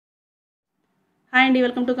Hi అండి,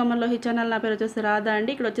 welcome to Kamal Lohi channel. నా పేరు వచ్చేసి రాధా అండి.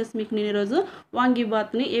 ఇక్కడ వచ్చేసి మీకు నేను ఈరోజు వాంగీ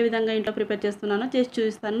బాత్ని ఏ విధంగా ఇంట్లో ప్రిపేర్ చేస్తున్నానో చేసి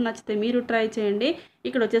చూపిస్తాను. నచ్చితే మీరు ట్రై చేయండి.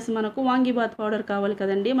 ఇక్కడ వచ్చేసి మనకు వాంగీ బాత్ పౌడర్ కావాలి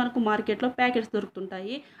కదండి. మనకు మార్కెట్లో ప్యాకెట్స్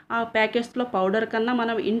దొరుకుతుంటాయి. ఆ ప్యాకెట్స్లో పౌడర్ కన్నా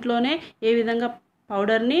మనం ఇంట్లోనే ఏ విధంగా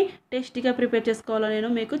పౌడర్ని టేస్టీగా ప్రిపేర్ చేసుకోవాలో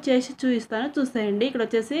నేను మీకు చేసి చూపిస్తాను, చూసేయండి. ఇక్కడ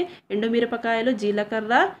వచ్చేసి ఎండుమిరపకాయలు,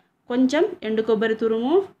 జీలకర్ర, కొంచెం ఎండు కొబ్బరి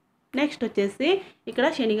తురుము, నెక్స్ట్ వచ్చేసి ఇక్కడ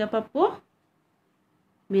శనగపప్పు,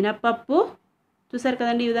 మినప్పప్పు చూసారు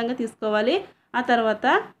కదండి. ఈ విధంగా తీసుకోవాలి. ఆ తర్వాత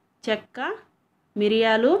చెక్క,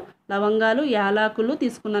 మిరియాలు, లవంగాలు, యాలకులు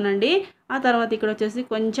తీసుకున్నానండి. ఆ తర్వాత ఇక్కడ వచ్చేసి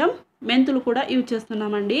కొంచెం మెంతులు కూడా యూజ్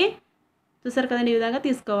చేస్తున్నామండి. చూసారు కదండి, ఈ విధంగా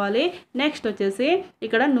తీసుకోవాలి. నెక్స్ట్ వచ్చేసి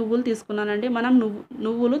ఇక్కడ నువ్వులు తీసుకున్నానండి. మనం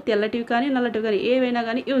నువ్వులు తెల్లటివి కానీ నల్లటివి కానీ ఏవైనా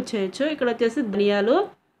కానీ యూజ్ చేయొచ్చు. ఇక్కడ వచ్చేసి ధనియాలు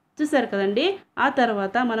చూసారు కదండి. ఆ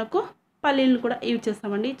తర్వాత మనకు పల్లీలు కూడా యూజ్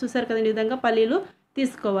చేస్తామండి. చూసారు కదండి, ఈ విధంగా పల్లీలు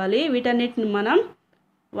తీసుకోవాలి. వీటన్నిటిని మనం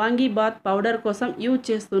వాంగీ బాత్ పౌడర్ కోసం యూజ్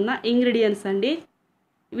చేస్తున్న ఇంగ్రీడియంట్స్ అండి.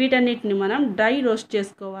 వీటన్నిటిని మనం డ్రై రోస్ట్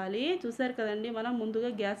చేసుకోవాలి. చూసారు కదండి, మనం ముందుగా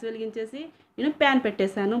గ్యాస్ వెలిగించేసి నేను ప్యాన్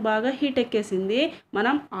పెట్టేశాను. బాగా హీట్ ఎక్కేసింది.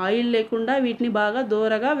 మనం ఆయిల్ లేకుండా వీటిని బాగా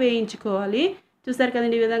దోరగా వేయించుకోవాలి. చూసారు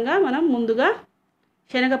కదండి, ఈ విధంగా మనం ముందుగా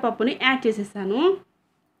శనగపప్పుని యాడ్ చేసేసాను.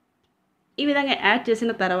 ఈ విధంగా యాడ్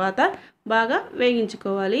చేసిన తర్వాత బాగా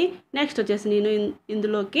వేయించుకోవాలి. నెక్స్ట్ వచ్చేసి నేను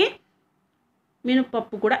ఇందులోకి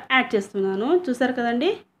మినపప్పు కూడా యాడ్ చేస్తున్నాను. చూసారు కదండి,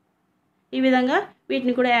 ఈ విధంగా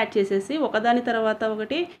వీటిని కూడా యాడ్ చేసేసి ఒకదాని తర్వాత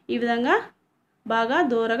ఒకటి ఈ విధంగా బాగా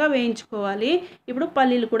దోరగా వేయించుకోవాలి. ఇప్పుడు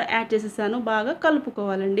పల్లీలు కూడా యాడ్ చేసేసాను. బాగా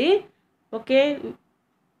కలుపుకోవాలండి.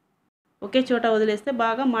 ఒకే చోట వదిలేస్తే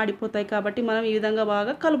బాగా మాడిపోతాయి కాబట్టి మనం ఈ విధంగా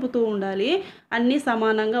బాగా కలుపుతూ ఉండాలి. అన్నీ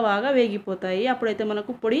సమానంగా బాగా వేగిపోతాయి. అప్పుడైతే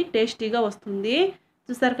మనకు పొడి టేస్టీగా వస్తుంది.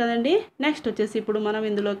 చూసారు కదండి. నెక్స్ట్ వచ్చేసి ఇప్పుడు మనం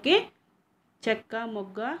ఇందులోకి చెక్క,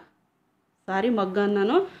 మొగ్గ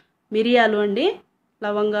అన్నాను, మిరియాలు అండి,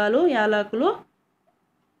 లవంగాలు, యాలకులు,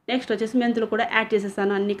 నెక్స్ట్ వచ్చేసి మెంతులు కూడా యాడ్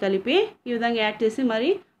చేసేసాను. అన్నీ కలిపి ఈ విధంగా యాడ్ చేసి మరి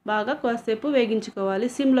బాగా కొద్దిసేపు వేగించుకోవాలి.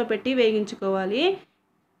 సిమ్లో పెట్టి వేగించుకోవాలి,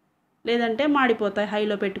 లేదంటే మాడిపోతాయి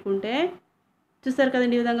హైలో పెట్టుకుంటే. చూసారు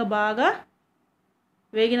కదండి, ఈ విధంగా బాగా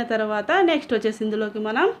వేగిన తర్వాత నెక్స్ట్ వచ్చేసి ఇందులోకి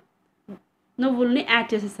మనం నువ్వుల్ని యాడ్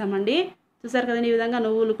చేసేసామండి. చూసారు కదండి, ఈ విధంగా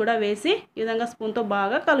నువ్వులు కూడా వేసి ఈ విధంగా స్పూన్తో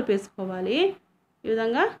బాగా కలిపేసుకోవాలి. ఈ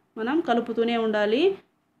విధంగా మనం కలుపుతూనే ఉండాలి.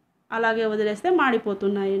 అలాగే వదిలేస్తే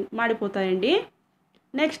మాడిపోతాయండి.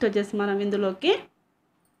 నెక్స్ట్ వచ్చేసి మనం ఇందులోకి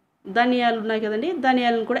ధనియాలు ఉన్నాయి కదండి,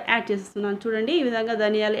 ధనియాలను కూడా యాడ్ చేసేస్తున్నాను. చూడండి, ఈ విధంగా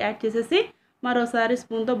ధనియాలు యాడ్ చేసేసి మరోసారి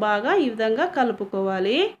స్పూన్తో బాగా ఈ విధంగా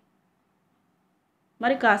కలుపుకోవాలి.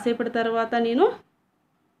 మరి కాసేపటి తర్వాత నేను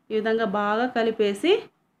ఈ విధంగా బాగా కలిపేసి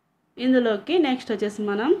ఇందులోకి నెక్స్ట్ వచ్చేసి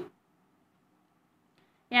మనం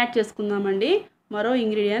యాడ్ చేసుకుందామండి మరో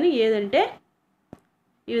ఇంగ్రీడియంట్. ఏదంటే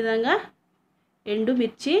ఈ విధంగా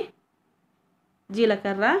ఎండుమిర్చి,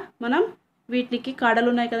 జీలకర్ర, మనం వీటికి కాడలు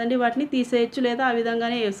ఉన్నాయి కదండి, వాటిని తీసేయచ్చు లేదా ఆ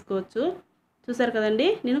విధంగానే వేసుకోవచ్చు. చూసారు కదండి,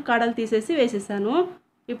 నేను కాడలు తీసేసి వేసేసాను.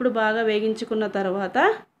 ఇప్పుడు బాగా వేగించుకున్న తర్వాత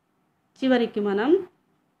చివరికి మనం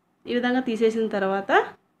ఈ విధంగా తీసేసిన తర్వాత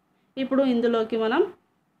ఇప్పుడు ఇందులోకి మనం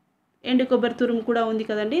ఎండు కొబ్బరి తురుము కూడా ఉంది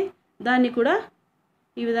కదండి, దాన్ని కూడా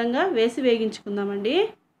ఈ విధంగా వేసి వేగించుకుందామండి.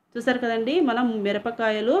 చూసారు కదండి, మనం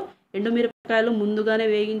ఎండుమిరపకాయలు ముందుగానే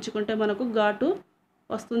వేగించుకుంటే మనకు ఘాటు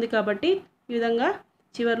వస్తుంది కాబట్టి ఈ విధంగా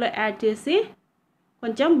చివరిలో యాడ్ చేసి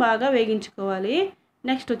కొంచెం బాగా వేగించుకోవాలి.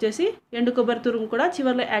 నెక్స్ట్ వచ్చేసి ఎండు కొబ్బరి తురుము కూడా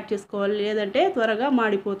చివరిలో యాడ్ చేసుకోవాలి, లేదంటే త్వరగా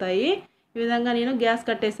మాడిపోతాయి. ఈ విధంగా నేను గ్యాస్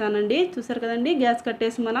కట్టేసానండి. చూసారు కదండి, గ్యాస్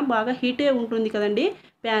కట్టేసి మనం బాగా హీటే ఉంటుంది కదండి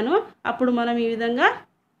ప్యాను, అప్పుడు మనం ఈ విధంగా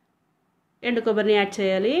ఎండు కొబ్బరిని యాడ్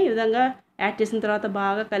చేయాలి. ఈ విధంగా యాడ్ చేసిన తర్వాత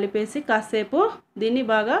బాగా కలిపేసి కాసేపు దీన్ని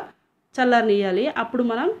బాగా చల్లారనియాలి. అప్పుడు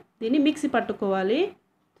మనం దీన్ని మిక్సీ పట్టుకోవాలి.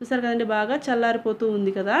 చూసారు కదండి, బాగా చల్లారిపోతూ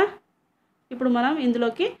ఉంది కదా. ఇప్పుడు మనం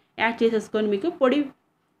ఇందులోకి యాడ్ చేసేసుకొని మీకు పొడి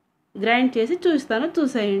గ్రైండ్ చేసి చూపిస్తాను,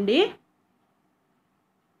 చూసేయండి.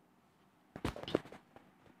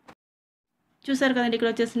 చూసారు కదండి,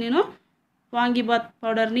 ఇక్కడ వచ్చేసి నేను వాంగీ బాత్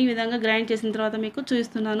పౌడర్ని ఈ విధంగా గ్రైండ్ చేసిన తర్వాత మీకు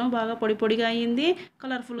చూపిస్తున్నాను. బాగా పొడి పొడిగా అయ్యింది,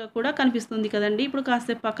 కలర్ఫుల్గా కూడా కనిపిస్తుంది కదండి. ఇప్పుడు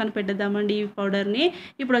కాసేపు పక్కన పెట్టేద్దామండి ఈ పౌడర్ని.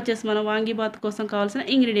 ఇప్పుడు వచ్చేసి మనం వాంగీ బాత్ కోసం కావాల్సిన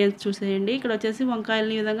ఇంగ్రీడియంట్స్ చూసేయండి. ఇక్కడ వచ్చేసి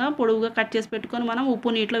వంకాయలని ఈ విధంగా పొడుగుగా కట్ చేసి పెట్టుకొని మనం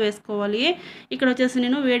ఉప్పు నీటిలో వేసుకోవాలి. ఇక్కడ వచ్చేసి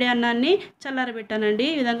నేను వేడి అన్నాన్ని చల్లారబెట్టానండి.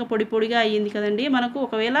 ఈ విధంగా పొడి పొడిగా అయ్యింది కదండి. మనకు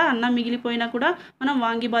ఒకవేళ అన్నం మిగిలిపోయినా కూడా మనం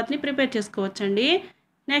వాంగీ బాత్ని ప్రిపేర్ చేసుకోవచ్చండి.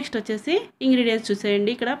 నెక్స్ట్ వచ్చేసి ఇంగ్రీడియంట్స్ చూసేయండి.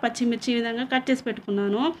 ఇక్కడ పచ్చిమిర్చి ఈ విధంగా కట్ చేసి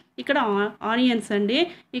పెట్టుకున్నాను. ఇక్కడ ఆనియన్స్ అండి,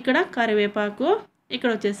 ఇక్కడ కరివేపాకు, ఇక్కడ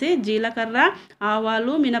వచ్చేసి జీలకర్ర,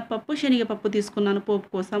 ఆవాలు, మినప్పప్పు, శనగపప్పు తీసుకున్నాను పోపు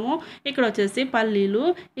కోసము. ఇక్కడ వచ్చేసి పల్లీలు,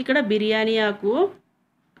 ఇక్కడ బిర్యానీ ఆకు,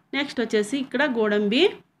 నెక్స్ట్ వచ్చేసి ఇక్కడ గోడంబి.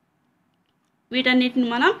 వీటన్నిటిని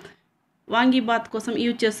మనం వాంగీ బాత్ కోసం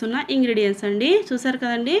యూజ్ చేస్తున్న ఇంగ్రీడియంట్స్ అండి. చూసారు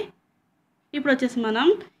కదండి, ఇప్పుడు వచ్చేసి మనం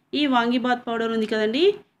ఈ వాంగీబాత్ పౌడర్ ఉంది కదండి,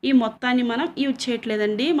 ఈ మొత్తాన్ని మనం యూజ్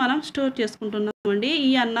చేయట్లేదండి, మనం స్టోర్ చేసుకుంటున్నామండి.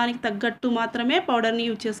 ఈ అన్నానికి తగ్గట్టు మాత్రమే పౌడర్ని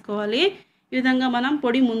యూజ్ చేసుకోవాలి. ఈ విధంగా మనం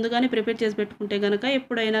పొడి ముందుగానే ప్రిపేర్ చేసి పెట్టుకుంటే కనుక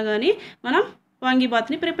ఎప్పుడైనా కానీ మనం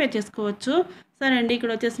వాంగీబాత్ని ప్రిపేర్ చేసుకోవచ్చు. సరే అండి,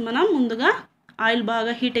 ఇక్కడ వచ్చేసి మనం ముందుగా ఆయిల్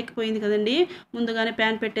బాగా హీట్ ఎక్కిపోయింది కదండి, ముందుగానే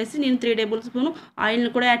ప్యాన్ పెట్టేసి నేను 3 టేబుల్ స్పూన్ ఆయిల్ని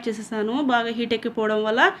కూడా యాడ్ చేసేసాను. బాగా హీట్ ఎక్కిపోవడం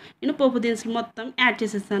వల్ల నేను పోపు దినుసులు మొత్తం యాడ్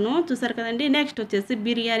చేసేసాను. చూసారు కదండి. నెక్స్ట్ వచ్చేసి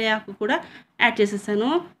బిర్యానీ ఆకు కూడా యాడ్ చేసేసాను.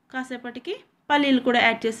 కాసేపటికి పల్లీలు కూడా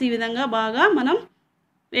యాడ్ చేసి ఈ విధంగా బాగా మనం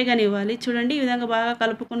వేగనివ్వాలి. చూడండి, ఈ విధంగా బాగా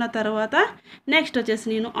కలుపుకున్న తర్వాత నెక్స్ట్ వచ్చేసి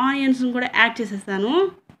నేను ఆనియన్స్ని కూడా యాడ్ చేసేసాను.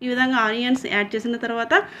 ఈ విధంగా ఆనియన్స్ యాడ్ చేసిన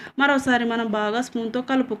తర్వాత మరోసారి మనం బాగా స్పూన్తో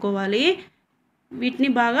కలుపుకోవాలి. వీటిని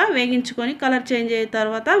బాగా వేగించుకొని కలర్ చేంజ్ అయిన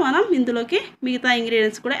తర్వాత మనం ఇందులోకి మిగతా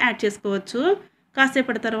ఇంగ్రీడియంట్స్ కూడా యాడ్ చేసుకోవచ్చు.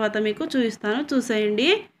 కాసేపటి తర్వాత మీకు చూపిస్తాను, చూసేయండి.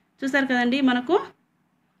 చూసారు కదండి, మనకు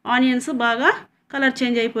ఆనియన్స్ బాగా కలర్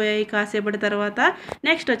చేంజ్ అయిపోయాయి కాసేపటి తర్వాత.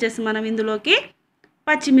 నెక్స్ట్ వచ్చేసి మనం ఇందులోకి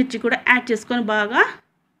పచ్చిమిర్చి కూడా యాడ్ చేసుకొని బాగా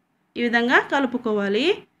ఈ విధంగా కలుపుకోవాలి.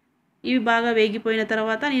 ఇవి బాగా వేగిపోయిన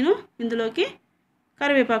తర్వాత నేను ఇందులోకి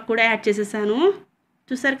కరివేపాకు కూడా యాడ్ చేసేసాను.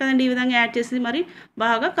 చూసారు కదండి, ఈ విధంగా యాడ్ చేసి మరి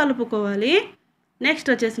బాగా కలుపుకోవాలి. నెక్స్ట్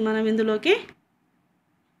వచ్చేసి మనం ఇందులోకి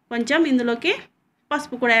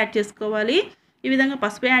పసుపు కూడా యాడ్ చేసుకోవాలి. ఈ విధంగా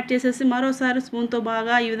పసుపు యాడ్ చేసేసి మరోసారి స్పూన్తో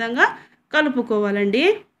బాగా ఈ విధంగా కలుపుకోవాలండి.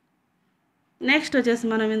 నెక్స్ట్ వచ్చేసి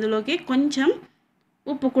మనం ఇందులోకి కొంచెం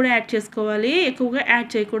ఉప్పు కూడా యాడ్ చేసుకోవాలి. ఎక్కువగా యాడ్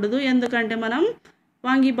చేయకూడదు, ఎందుకంటే మనం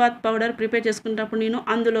వాంగీబాత్ పౌడర్ ప్రిపేర్ చేసుకునేటప్పుడు నేను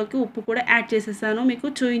అందులోకి ఉప్పు కూడా యాడ్ చేసేసాను, మీకు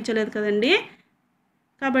చూపించలేదు కదండి.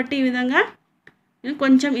 కాబట్టి ఈ విధంగా నేను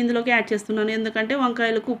కొంచెం ఇందులోకి యాడ్ చేస్తున్నాను, ఎందుకంటే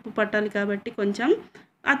వంకాయలకు ఉప్పు పట్టాలి కాబట్టి కొంచెం.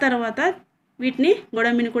 ఆ తర్వాత వీటిని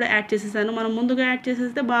గొడమిని కూడా యాడ్ చేసేసాను. మనం ముందుగా యాడ్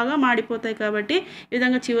చేసేస్తే బాగా మాడిపోతాయి కాబట్టి ఈ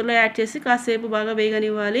విధంగా చివరిలో యాడ్ చేసి కాసేపు బాగా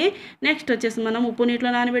వేగనివ్వాలి. నెక్స్ట్ వచ్చేసి మనం ఉప్పు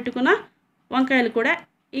నీటిలో నానబెట్టుకున్న వంకాయలు కూడా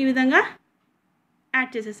ఈ విధంగా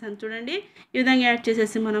యాడ్ చేసేసాను. చూడండి, ఈ విధంగా యాడ్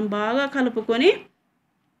చేసేసి మనం బాగా కలుపుకొని,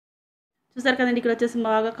 చూసారు కదండి, ఇక్కడ వచ్చేసి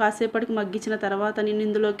బాగా కాసేపటికి మగ్గించిన తర్వాత నేను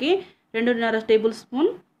ఇందులోకి 2.5 table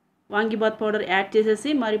spoon vangibath powder add చేసేసి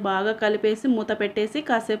మరి బాగా కలిపేసి మూత పెట్టేసి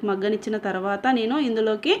కాసేపు మగ్గనిచ్చిన తర్వాత నేను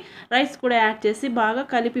ఇందులోకి రైస్ కూడా యాడ్ చేసి బాగా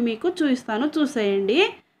కలిపి మీకు చూపిస్తాను, చూసేయండి.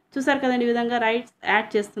 చూసారు కదండి, ఈ విధంగా రైస్ యాడ్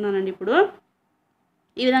చేస్తున్నానండి. ఇప్పుడు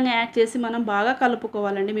ఈ విధంగా యాడ్ చేసి మనం బాగా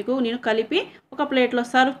కలుపుకోవాలండి. మీకు నేను కలిపి ఒక ప్లేట్లో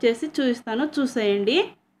సర్వ్ చేసి చూపిస్తాను, చూసేయండి.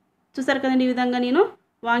 చూసారు కదండి, ఈ విధంగా నేను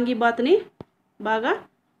వాంగీబాత్ని బాగా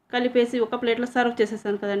కలిపేసి ఒక ప్లేట్లో సర్వ్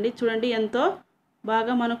చేసేసాను కదండి. చూడండి, ఎంతో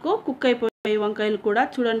బాగా మనకు కుక్ అయిపోయాయి వంకాయలు కూడా.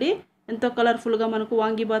 చూడండి, ఎంతో కలర్ఫుల్గా మనకు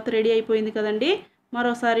వాంగీబాత్ రెడీ అయిపోయింది కదండి.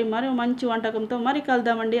 మరోసారి మరో మంచి వంటకంతో మరి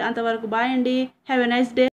కలుద్దామండి. అంతవరకు బాయ్ అండి. Have a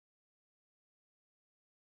nice day.